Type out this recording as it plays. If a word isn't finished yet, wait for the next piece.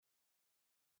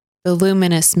The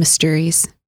Luminous Mysteries.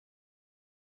 In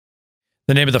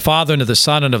the name of the Father, and of the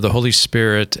Son, and of the Holy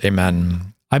Spirit.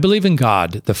 Amen. I believe in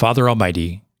God, the Father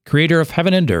Almighty, creator of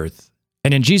heaven and earth,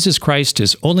 and in Jesus Christ,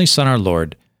 his only Son, our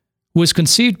Lord, who was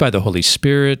conceived by the Holy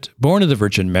Spirit, born of the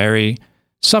Virgin Mary,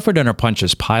 suffered under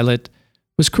Pontius Pilate,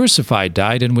 was crucified,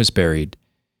 died, and was buried.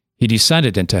 He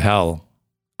descended into hell.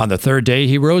 On the third day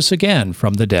he rose again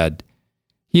from the dead.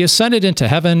 He ascended into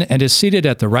heaven and is seated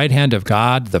at the right hand of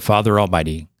God, the Father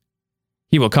Almighty.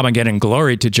 He will come again in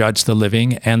glory to judge the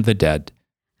living and the dead.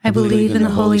 I believe in the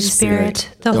Holy Spirit,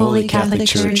 the Holy Catholic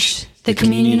Church, the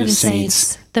communion of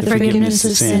saints, the forgiveness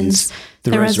of sins,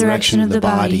 the resurrection of the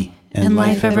body, and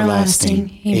life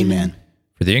everlasting. Amen.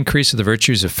 For the increase of the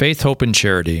virtues of faith, hope, and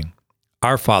charity.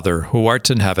 Our Father, who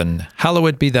art in heaven,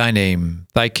 hallowed be thy name.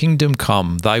 Thy kingdom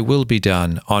come, thy will be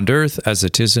done, on earth as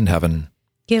it is in heaven.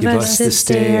 Give us this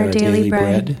day our daily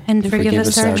bread, and forgive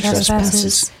us our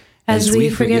trespasses, as we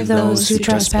forgive those who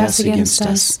trespass against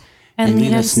us. And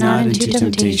lead us not into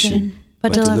temptation,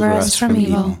 but deliver us from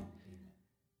evil.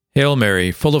 Hail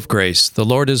Mary, full of grace, the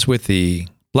Lord is with thee.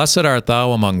 Blessed art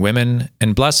thou among women,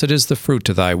 and blessed is the fruit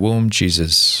of thy womb,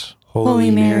 Jesus.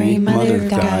 Holy Mary, Mother of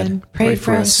God, pray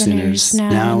for us sinners,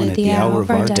 now and at the hour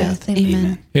of our death.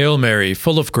 Amen. Hail Mary,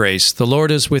 full of grace, the Lord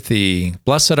is with thee.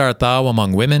 Blessed art thou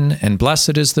among women, and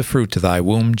blessed is the fruit of thy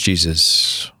womb,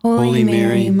 Jesus. Holy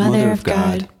Mary, Mother of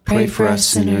God, pray for us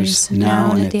sinners,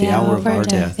 now and at the hour of our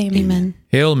death. Amen.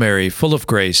 Hail Mary, full of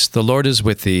grace, the Lord is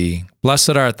with thee.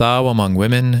 Blessed art thou among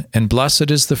women, and blessed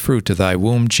is the fruit of thy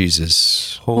womb,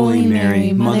 Jesus. Holy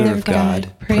Mary, Mother of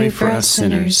God, pray for us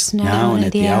sinners, now and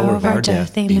at the hour of our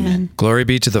death. Amen. Glory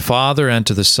be to the Father, and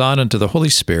to the Son, and to the Holy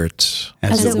Spirit.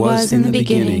 As it was in the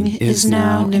beginning, is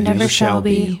now, and ever shall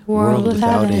be, world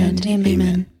without end.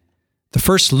 Amen. The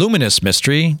first luminous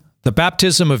mystery, the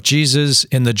baptism of Jesus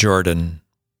in the Jordan.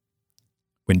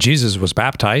 When Jesus was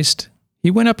baptized,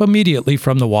 he went up immediately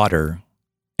from the water.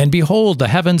 And behold, the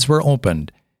heavens were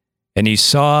opened, and he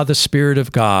saw the Spirit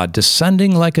of God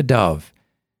descending like a dove.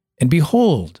 And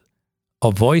behold,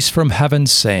 a voice from heaven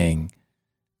saying,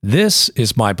 This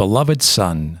is my beloved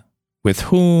Son, with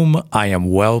whom I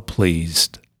am well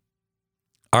pleased.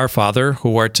 Our Father,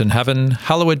 who art in heaven,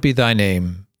 hallowed be thy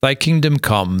name. Thy kingdom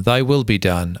come, thy will be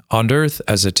done, on earth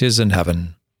as it is in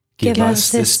heaven. Give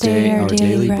us this day our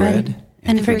daily bread,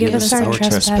 and forgive us our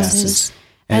trespasses,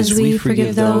 as we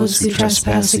forgive those who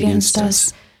trespass against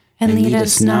us. And lead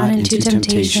us not into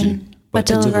temptation, but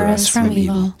deliver us from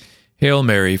evil. Hail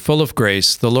Mary, full of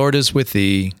grace, the Lord is with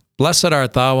thee. Blessed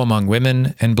art thou among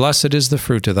women, and blessed is the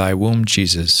fruit of thy womb,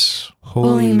 Jesus.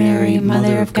 Holy Mary,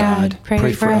 Mother of God,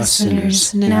 pray for us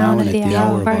sinners, now and at the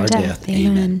hour of our death.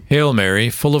 Amen. Hail Mary,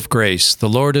 full of grace, the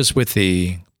Lord is with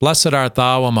thee. Blessed art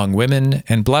thou among women,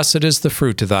 and blessed is the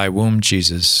fruit of thy womb,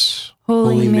 Jesus.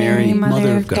 Holy Mary,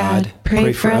 Mother of God,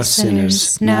 pray for us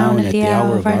sinners, now and at the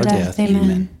hour of our death.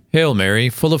 Amen. Hail Mary,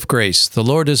 full of grace, the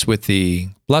Lord is with thee.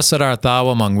 Blessed art thou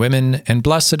among women, and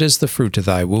blessed is the fruit of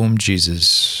thy womb,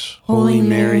 Jesus. Holy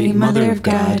Mary, Mother of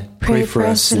God, pray for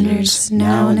us sinners,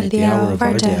 now and at the hour of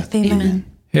our death. Amen.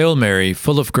 Hail Mary,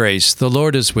 full of grace, the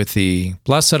Lord is with thee.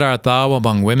 Blessed art thou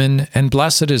among women, and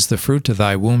blessed is the fruit of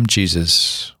thy womb,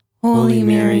 Jesus. Holy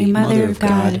Mary, Mother of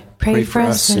God, pray for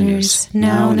us sinners,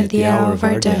 now and at the hour of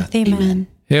our death. Amen.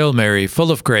 Hail Mary, full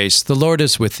of grace, the Lord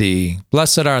is with thee.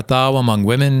 Blessed art thou among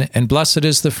women, and blessed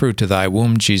is the fruit of thy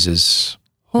womb, Jesus.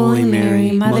 Holy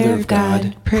Mary, Mother of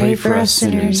God, pray for us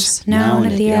sinners, now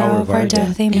and at the hour of our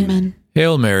death. Amen.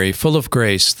 Hail Mary, full of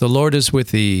grace, the Lord is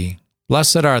with thee.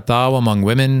 Blessed art thou among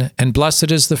women, and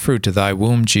blessed is the fruit of thy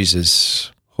womb,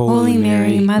 Jesus. Holy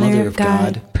Mary, Mother of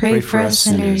God, pray for us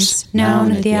sinners, now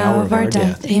and at the hour of our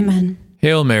death. Amen.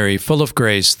 Hail Mary, full of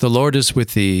grace, the Lord is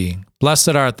with thee. Blessed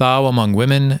art thou among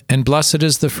women, and blessed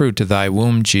is the fruit of thy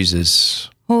womb, Jesus.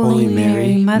 Holy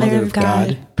Mary, Mother of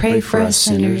God, pray for us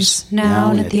sinners,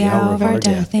 now and at the hour of our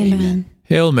death. Amen.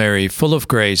 Hail Mary, full of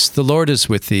grace, the Lord is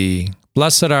with thee.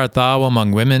 Blessed art thou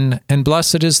among women, and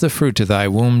blessed is the fruit of thy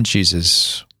womb,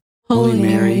 Jesus. Holy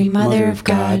Mary, Mother of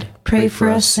God, pray for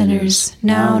us sinners,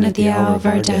 now and at the hour of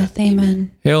our death.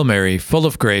 Amen. Hail Mary, full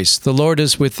of grace, the Lord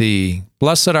is with thee.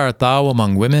 Blessed art thou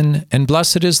among women, and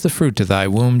blessed is the fruit of thy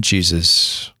womb,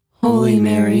 Jesus. Holy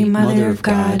Mary, Mother of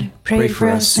God, pray for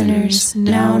us sinners,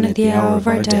 now and at the hour of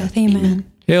our death.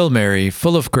 Amen. Hail Mary,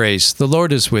 full of grace, the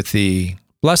Lord is with thee.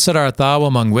 Blessed art thou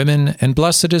among women, and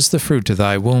blessed is the fruit of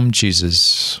thy womb,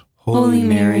 Jesus. Holy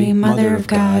Mary, Mother of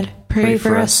God, pray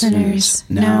for us sinners,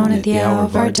 now and at the hour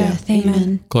of our death.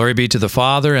 Amen. Glory be to the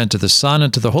Father, and to the Son,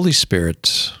 and to the Holy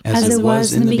Spirit. As it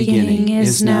was in the beginning,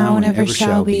 is now, and ever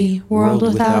shall be, world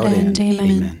without end.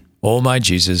 Amen. O my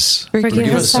Jesus,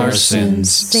 forgive us our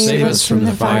sins, save us from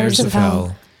the fires of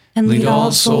hell, and lead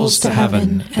all souls to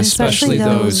heaven, especially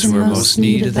those who are most in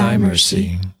need of thy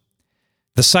mercy.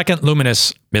 The second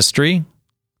luminous mystery,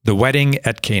 the wedding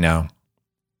at Cana.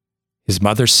 His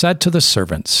mother said to the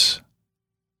servants,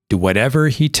 "Do whatever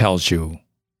he tells you."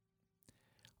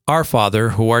 Our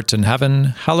Father, who art in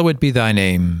heaven, hallowed be thy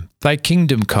name. Thy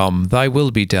kingdom come, thy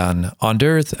will be done, on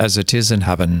earth as it is in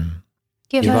heaven.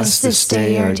 Give us this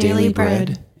day our daily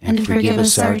bread, and forgive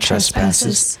us our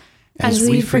trespasses, as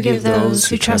we forgive those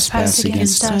who trespass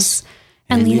against us.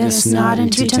 And lead us not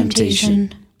into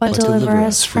temptation, but deliver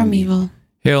us from evil.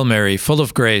 Hail Mary, full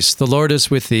of grace, the Lord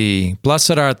is with thee.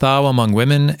 Blessed art thou among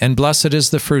women, and blessed is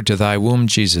the fruit of thy womb,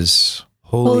 Jesus.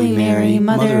 Holy Mary,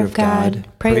 Mother of God,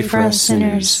 pray for us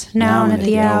sinners, now and at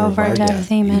the hour of our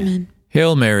death. Amen.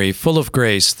 Hail Mary, full of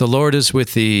grace, the Lord is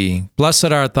with thee.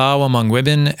 Blessed art thou among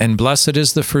women, and blessed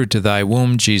is the fruit of thy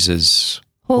womb, Jesus.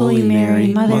 Holy Mary,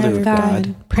 Mother of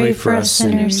God, pray for us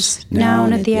sinners, now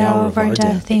and at the hour of our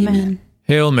death. Amen.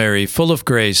 Hail Mary, full of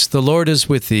grace, the Lord is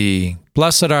with thee.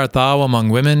 Blessed art thou among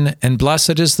women, and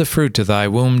blessed is the fruit of thy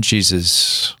womb,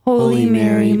 Jesus. Holy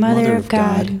Mary, Mother of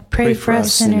God, pray for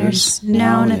us sinners,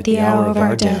 now and at the hour of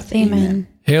our death. Amen.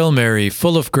 Hail Mary,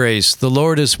 full of grace, the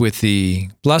Lord is with thee.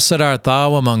 Blessed art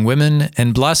thou among women,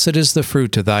 and blessed is the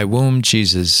fruit of thy womb,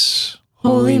 Jesus.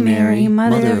 Holy Mary,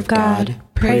 Mother of God,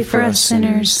 pray for us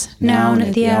sinners, now and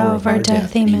at the hour of our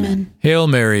death. Amen. Hail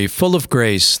Mary, full of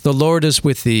grace, the Lord is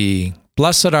with thee.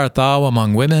 Blessed art thou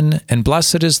among women, and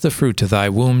blessed is the fruit of thy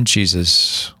womb,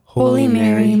 Jesus. Holy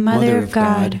Mary, Mother of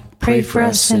God, pray for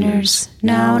us sinners,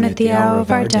 now and at the hour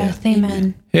of our death.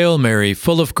 Amen. Hail Mary,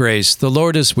 full of grace, the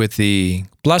Lord is with thee.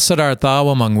 Blessed art thou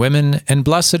among women, and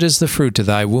blessed is the fruit of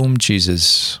thy womb,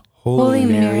 Jesus. Holy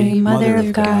Mary, Mother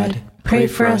of God, pray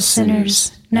for us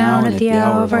sinners, now and at the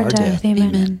hour of our death.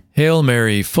 Amen. Hail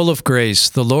Mary, full of grace,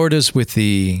 the Lord is with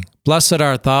thee. Blessed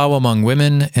art thou among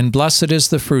women, and blessed is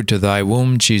the fruit of thy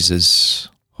womb, Jesus.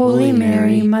 Holy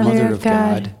Mary, Mother of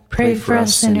God, pray for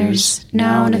us sinners,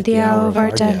 now and at the hour of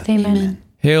our death. Amen.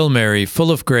 Hail Mary,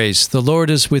 full of grace, the Lord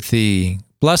is with thee.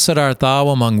 Blessed art thou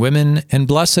among women, and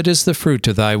blessed is the fruit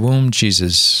of thy womb,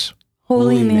 Jesus.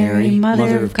 Holy Mary,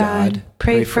 Mother of God,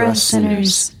 pray for us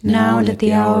sinners, now and at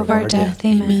the hour of our death.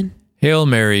 Amen. Hail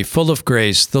Mary, full of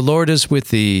grace, the Lord is with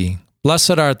thee.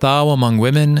 Blessed art thou among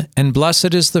women, and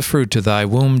blessed is the fruit of thy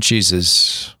womb,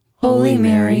 Jesus. Holy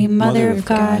Mary, Mother of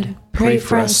God, pray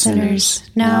for us sinners,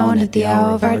 now and at the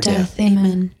hour of our death.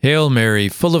 Amen. Hail Mary,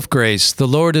 full of grace, the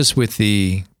Lord is with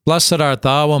thee. Blessed art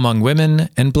thou among women,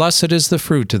 and blessed is the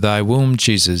fruit of thy womb,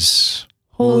 Jesus.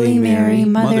 Holy Mary,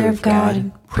 Mother of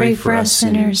God, pray for us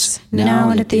sinners,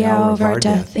 now and at the hour of our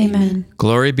death. Amen.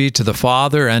 Glory be to the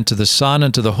Father, and to the Son,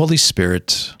 and to the Holy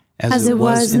Spirit. As it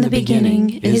was in the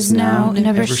beginning, is now, and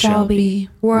ever shall be,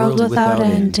 world without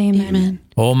end. Amen.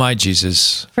 O my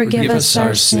Jesus, forgive us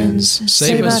our sins,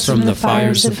 save us from the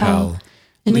fires of hell,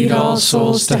 and lead all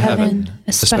souls to heaven,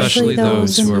 especially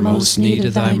those who are most in need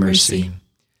of thy mercy.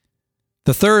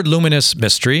 The third luminous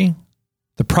mystery,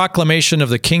 the proclamation of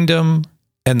the kingdom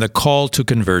and the call to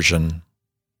conversion.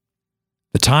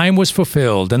 The time was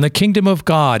fulfilled, and the kingdom of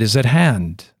God is at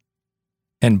hand.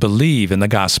 And believe in the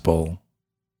gospel.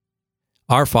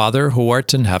 Our Father, who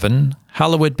art in heaven,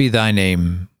 hallowed be thy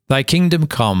name. Thy kingdom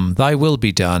come, thy will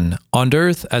be done, on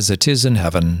earth as it is in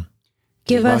heaven.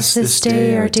 Give us this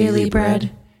day our daily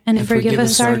bread, and forgive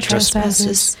us our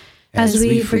trespasses, as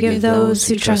we forgive those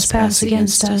who trespass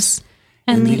against us.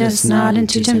 And lead us not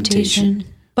into temptation,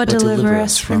 but deliver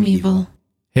us from evil.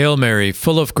 Hail Mary,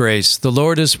 full of grace, the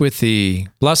Lord is with thee.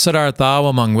 Blessed art thou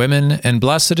among women, and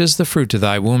blessed is the fruit of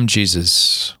thy womb,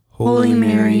 Jesus. Holy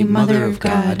Mary, Mother of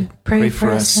God, pray for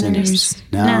us sinners,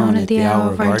 now and at the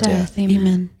hour of our death.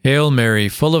 Amen. Hail Mary,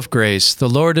 full of grace, the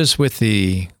Lord is with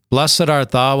thee. Blessed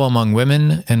art thou among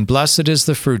women, and blessed is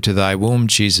the fruit of thy womb,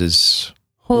 Jesus.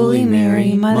 Holy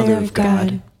Mary, Mother of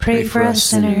God, pray for us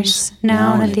sinners,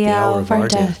 now and at the hour of our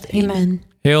death. Amen.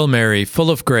 Hail Mary, full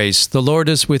of grace, the Lord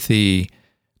is with thee.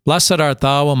 Blessed art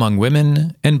thou among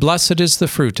women, and blessed is the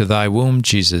fruit of thy womb,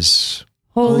 Jesus.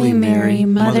 Holy Mary,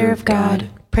 Mother of God,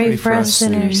 pray for us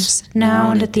sinners,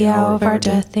 now and at the hour of our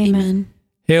death. Amen.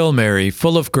 Hail Mary,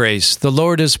 full of grace, the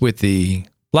Lord is with thee.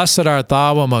 Blessed art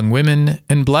thou among women,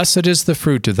 and blessed is the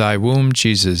fruit of thy womb,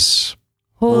 Jesus.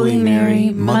 Holy Mary,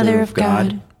 Mother of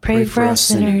God, pray for us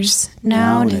sinners,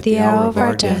 now and at the hour of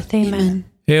our death. Amen.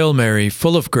 Hail Mary,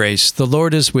 full of grace, the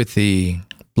Lord is with thee.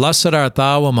 Blessed art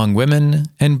thou among women,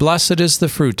 and blessed is the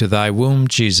fruit of thy womb,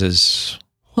 Jesus.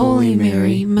 Holy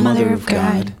Mary, Mother of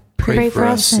God, pray for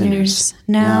us sinners,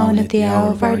 now and at the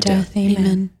hour of our death.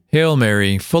 Amen. Hail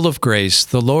Mary, full of grace,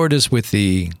 the Lord is with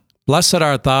thee. Blessed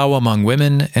art thou among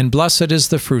women, and blessed is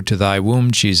the fruit of thy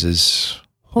womb, Jesus.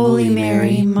 Holy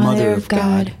Mary, Mother of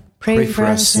God, pray for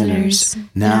us sinners,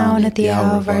 now and at the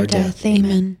hour of our death.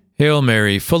 Amen. Hail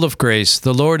Mary, full of grace,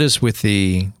 the Lord is with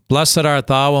thee. Blessed art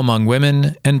thou among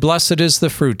women, and blessed is the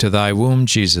fruit of thy womb,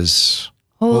 Jesus.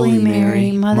 Holy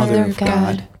Mary, Mother of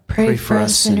God, pray for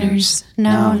us sinners,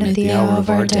 now and at the hour of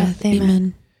our death.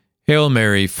 Amen. Hail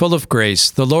Mary, full of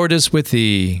grace, the Lord is with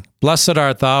thee. Blessed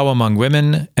art thou among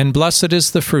women, and blessed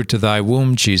is the fruit of thy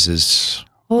womb, Jesus.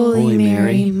 Holy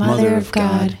Mary, Mother of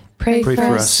God, pray for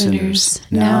us sinners,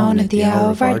 now and at the hour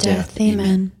of our death.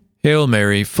 Amen. Hail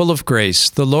Mary, full of grace,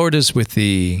 the Lord is with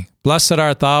thee. Blessed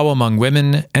art thou among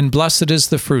women, and blessed is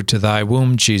the fruit of thy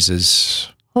womb,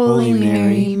 Jesus. Holy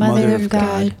Mary, Mother of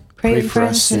God, pray for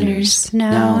us sinners,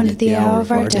 now and at the hour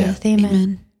of our death.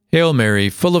 Amen. Hail Mary,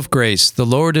 full of grace, the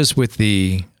Lord is with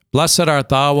thee. Blessed art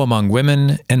thou among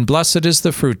women, and blessed is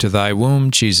the fruit of thy womb,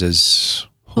 Jesus.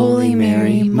 Holy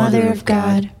Mary, Mother of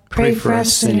God, pray for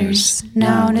us sinners,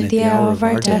 now and at the hour of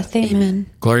our death. Amen.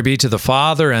 Glory be to the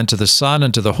Father, and to the Son,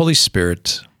 and to the Holy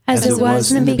Spirit. As it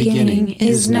was in the beginning,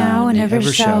 is now, and ever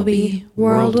shall be,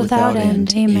 world without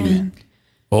end. Amen.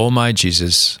 O my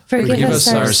Jesus, forgive us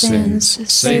our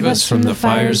sins, save us from the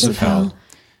fires of hell,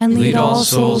 and lead all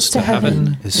souls to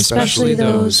heaven, especially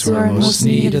those who are in most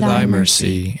need of thy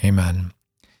mercy. Amen.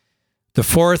 The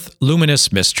fourth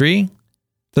luminous mystery,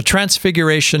 the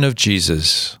Transfiguration of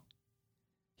Jesus.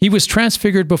 He was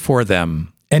transfigured before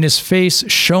them, and his face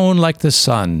shone like the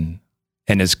sun,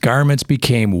 and his garments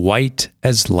became white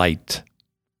as light.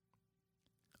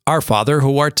 Our Father,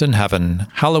 who art in heaven,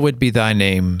 hallowed be thy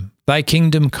name. Thy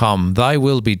kingdom come, thy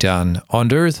will be done,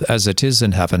 on earth as it is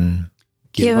in heaven.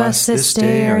 Give us this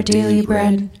day our daily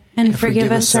bread, and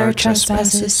forgive us our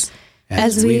trespasses,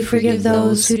 as we forgive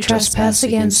those who trespass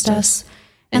against us.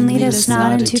 And lead us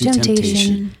not into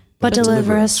temptation, but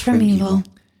deliver us from evil.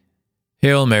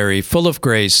 Hail Mary, full of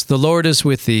grace, the Lord is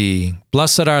with thee.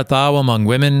 Blessed art thou among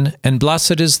women, and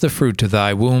blessed is the fruit of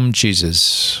thy womb,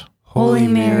 Jesus. Holy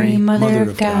Mary, Mother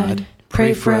of God,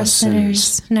 pray for us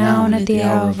sinners, now and at the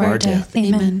hour of our death.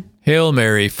 Amen. Hail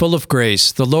Mary, full of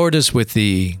grace, the Lord is with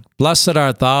thee. Blessed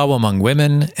art thou among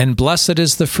women, and blessed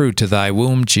is the fruit of thy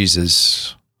womb,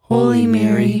 Jesus. Holy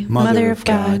Mary, Mother of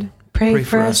God, pray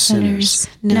for us sinners,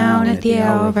 now and at the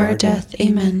hour of our death.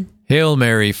 Amen. Hail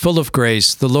Mary, full of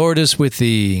grace, the Lord is with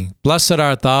thee. Blessed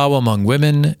art thou among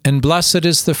women, and blessed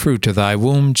is the fruit of thy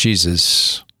womb,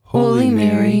 Jesus. Holy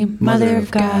Mary, Mother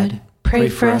of God, pray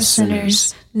for us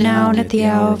sinners, now and at the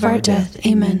hour of our death.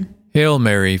 Amen. Hail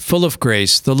Mary, full of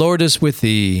grace, the Lord is with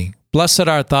thee. Blessed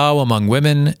art thou among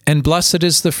women, and blessed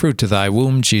is the fruit of thy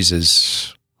womb,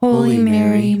 Jesus. Holy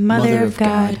Mary, Mother of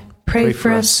God, pray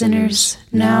for us sinners,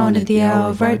 now and at the hour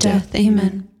of our death.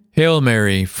 Amen. Hail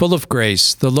Mary, full of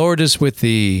grace, the Lord is with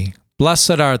thee.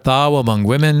 Blessed art thou among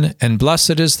women, and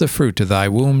blessed is the fruit of thy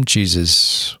womb,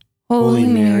 Jesus. Holy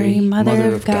Mary,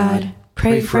 Mother of God,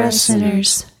 pray for us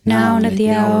sinners, now and at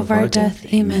the hour of our death.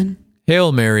 Amen.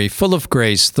 Hail Mary, full of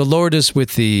grace, the Lord is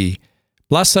with thee.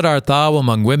 Blessed art thou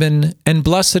among women, and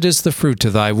blessed is the fruit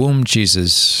of thy womb,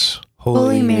 Jesus.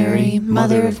 Holy Mary,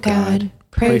 Mother of God,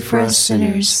 pray for us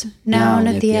sinners, now and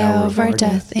at the hour of our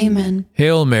death. Amen.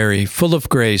 Hail Mary, full of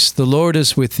grace, the Lord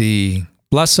is with thee.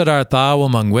 Blessed art thou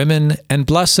among women, and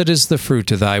blessed is the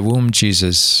fruit of thy womb,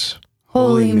 Jesus.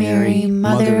 Holy Mary,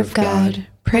 Mother of God,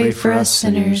 pray for us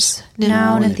sinners,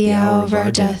 now and at the hour of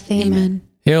our death. Amen.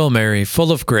 Hail Mary,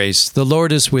 full of grace, the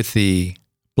Lord is with thee.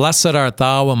 Blessed art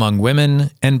thou among women,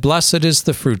 and blessed is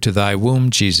the fruit of thy womb,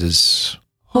 Jesus.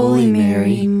 Holy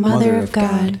Mary, Mother of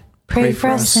God, pray for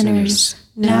us sinners,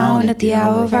 now and at the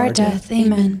hour of our death.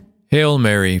 Amen. Hail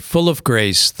Mary, full of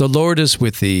grace, the Lord is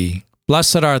with thee.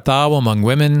 Blessed art thou among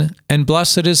women, and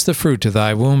blessed is the fruit of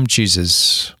thy womb,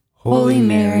 Jesus. Holy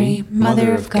Mary,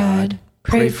 Mother of God,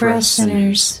 pray for us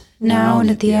sinners, now and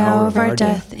at the hour of our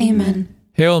death. Amen.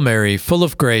 Hail Mary, full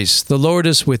of grace, the Lord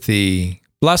is with thee.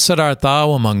 Blessed art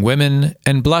thou among women,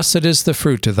 and blessed is the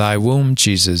fruit of thy womb,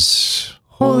 Jesus.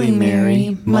 Holy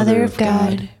Mary, Mother of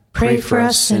God, pray for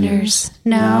us sinners,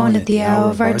 now and at the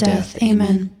hour of our death.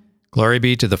 Amen. Glory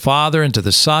be to the Father, and to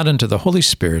the Son, and to the Holy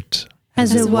Spirit.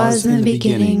 As it was in the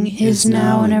beginning, is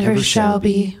now, and ever shall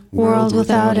be, world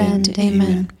without end.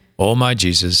 Amen. O my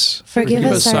Jesus, forgive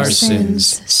us our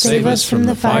sins, save us from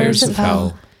the fires of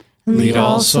hell, and lead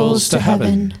all souls to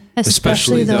heaven,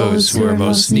 especially those who are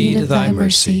most in need of thy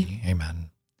mercy. Amen.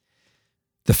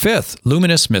 The fifth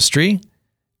luminous mystery,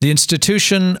 the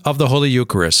institution of the Holy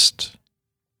Eucharist.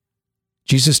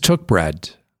 Jesus took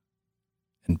bread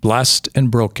and blessed and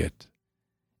broke it,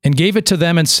 and gave it to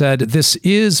them and said, "This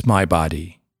is my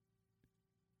body."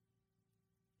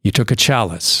 He took a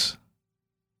chalice,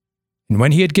 and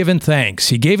when he had given thanks,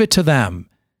 he gave it to them,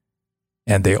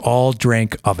 and they all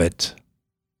drank of it.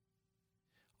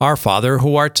 Our Father,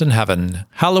 who art in heaven,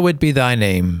 hallowed be thy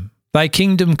name. Thy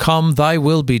kingdom come, thy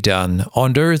will be done,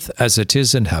 on earth as it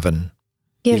is in heaven.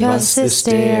 Give us this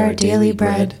day our daily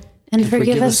bread, and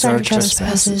forgive us our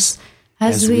trespasses,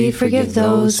 as we forgive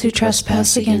those who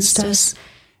trespass against us.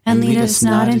 And lead us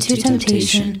not into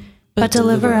temptation, but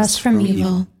deliver us from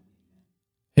evil.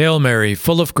 Hail Mary,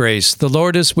 full of grace, the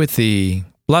Lord is with thee.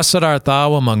 Blessed art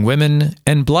thou among women,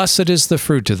 and blessed is the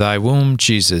fruit of thy womb,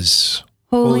 Jesus.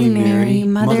 Holy Mary,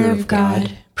 Mother of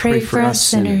God, pray for us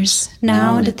sinners,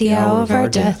 now and at the hour of our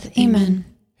death. Amen.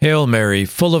 Hail Mary,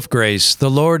 full of grace, the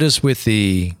Lord is with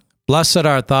thee. Blessed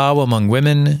art thou among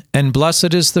women, and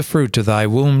blessed is the fruit of thy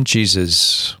womb,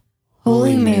 Jesus.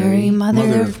 Holy Mary,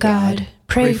 Mother of God,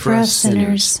 pray for us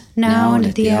sinners, now and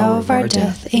at the hour of our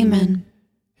death. Amen.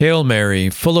 Hail Mary,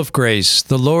 full of grace,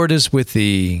 the Lord is with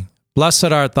thee. Blessed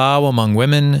art thou among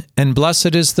women, and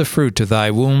blessed is the fruit of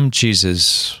thy womb,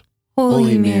 Jesus.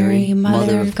 Holy Mary,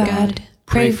 Mother of God,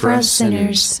 pray for us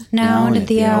sinners, now and at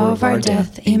the hour of our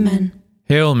death. Amen.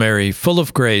 Hail Mary, full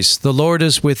of grace, the Lord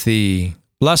is with thee.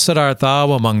 Blessed art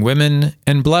thou among women,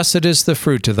 and blessed is the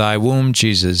fruit of thy womb,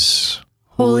 Jesus.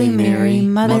 Holy Mary,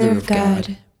 Mother of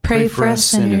God, pray for us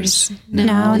sinners,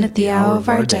 now and at the hour of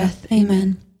our death.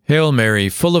 Amen. Hail Mary,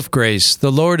 full of grace,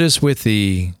 the Lord is with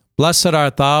thee. Blessed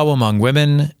art thou among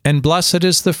women, and blessed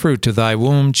is the fruit of thy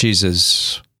womb,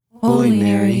 Jesus. Holy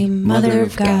Mary, Mother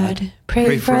of God,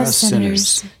 pray for us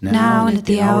sinners, now and at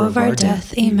the hour of our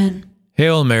death. Amen.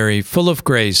 Hail Mary, full of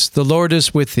grace, the Lord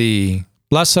is with thee.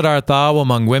 Blessed art thou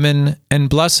among women, and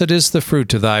blessed is the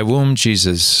fruit of thy womb,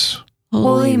 Jesus.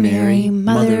 Holy Mary,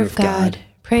 Mother of God,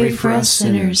 pray for us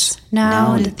sinners,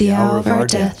 now and at the hour of our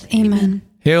death. Amen.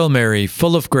 Hail Mary,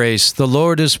 full of grace, the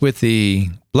Lord is with thee.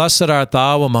 Blessed art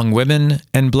thou among women,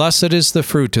 and blessed is the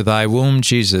fruit of thy womb,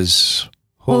 Jesus.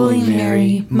 Holy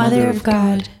Mary, Mother of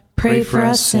God, pray for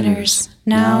us sinners,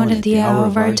 now and at the hour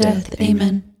of our death.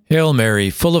 Amen. Hail Mary,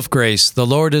 full of grace, the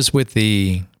Lord is with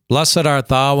thee. Blessed art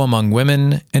thou among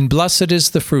women, and blessed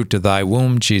is the fruit of thy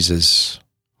womb, Jesus.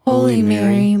 Holy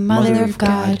Mary, Mother of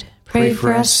God, pray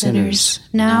for us sinners,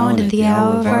 now and at the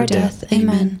hour of our death.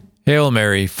 Amen. Hail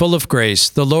Mary, full of grace,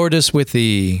 the Lord is with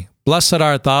thee. Blessed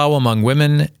art thou among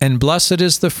women, and blessed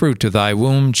is the fruit of thy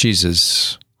womb,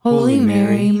 Jesus. Holy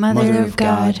Mary, Mother of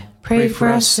God, pray for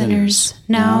us sinners,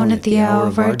 now and at the hour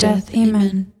of our death.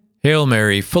 Amen. Hail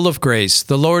Mary, full of grace,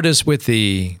 the Lord is with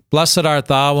thee. Blessed art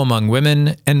thou among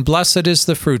women, and blessed is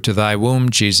the fruit of thy womb,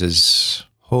 Jesus.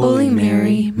 Holy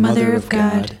Mary, Mother of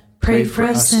God, pray for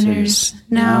us sinners,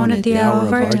 now and at the hour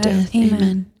of our death.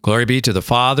 Amen. Glory be to the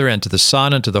Father, and to the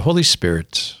Son, and to the Holy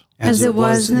Spirit. As it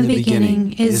was in the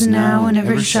beginning, is now, and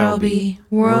ever shall be,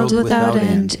 world without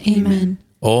end. Amen.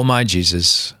 O my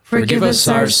Jesus, forgive us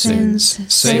our sins,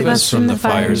 save us from the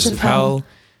fires of hell,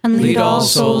 and lead all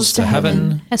souls to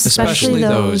heaven, especially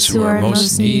those who are in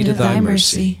most need of thy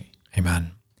mercy.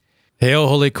 Amen. Hail,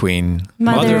 Holy Queen,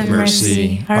 Mother of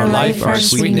mercy, our life, our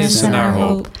sweetness, and our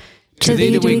hope. To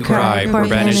thee do we cry, poor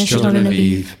banished children of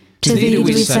Eve. To thee do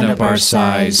we send up our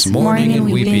sighs, mourning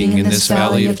and weeping in this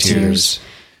valley of tears.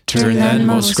 Turn then,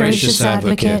 most gracious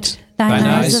Advocate, thine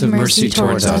eyes of mercy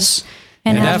towards us,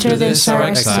 and after this our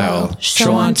exile,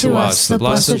 show unto us the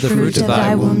blessed fruit of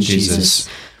thy womb, Jesus.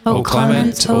 O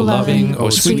clement, O loving, O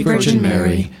sweet Virgin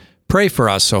Mary, pray for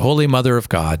us, O Holy Mother of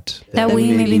God, that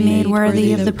we may be made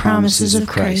worthy of the promises of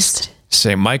Christ.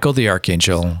 Saint Michael the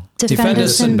Archangel, defend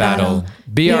us in battle,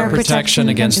 be our protection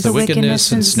against the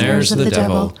wickedness and snares of the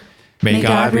devil. May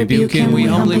God rebuke him, we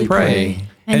humbly pray.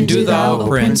 And do thou,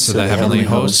 Prince of the heavenly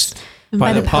host,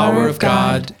 by the power of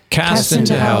God, cast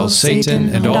into hell Satan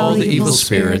and all the evil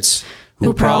spirits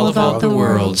who prowl about the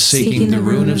world, seeking the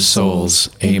ruin of souls.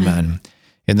 Amen.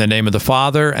 In the name of the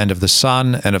Father, and of the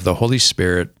Son, and of the Holy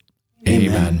Spirit.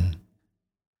 Amen.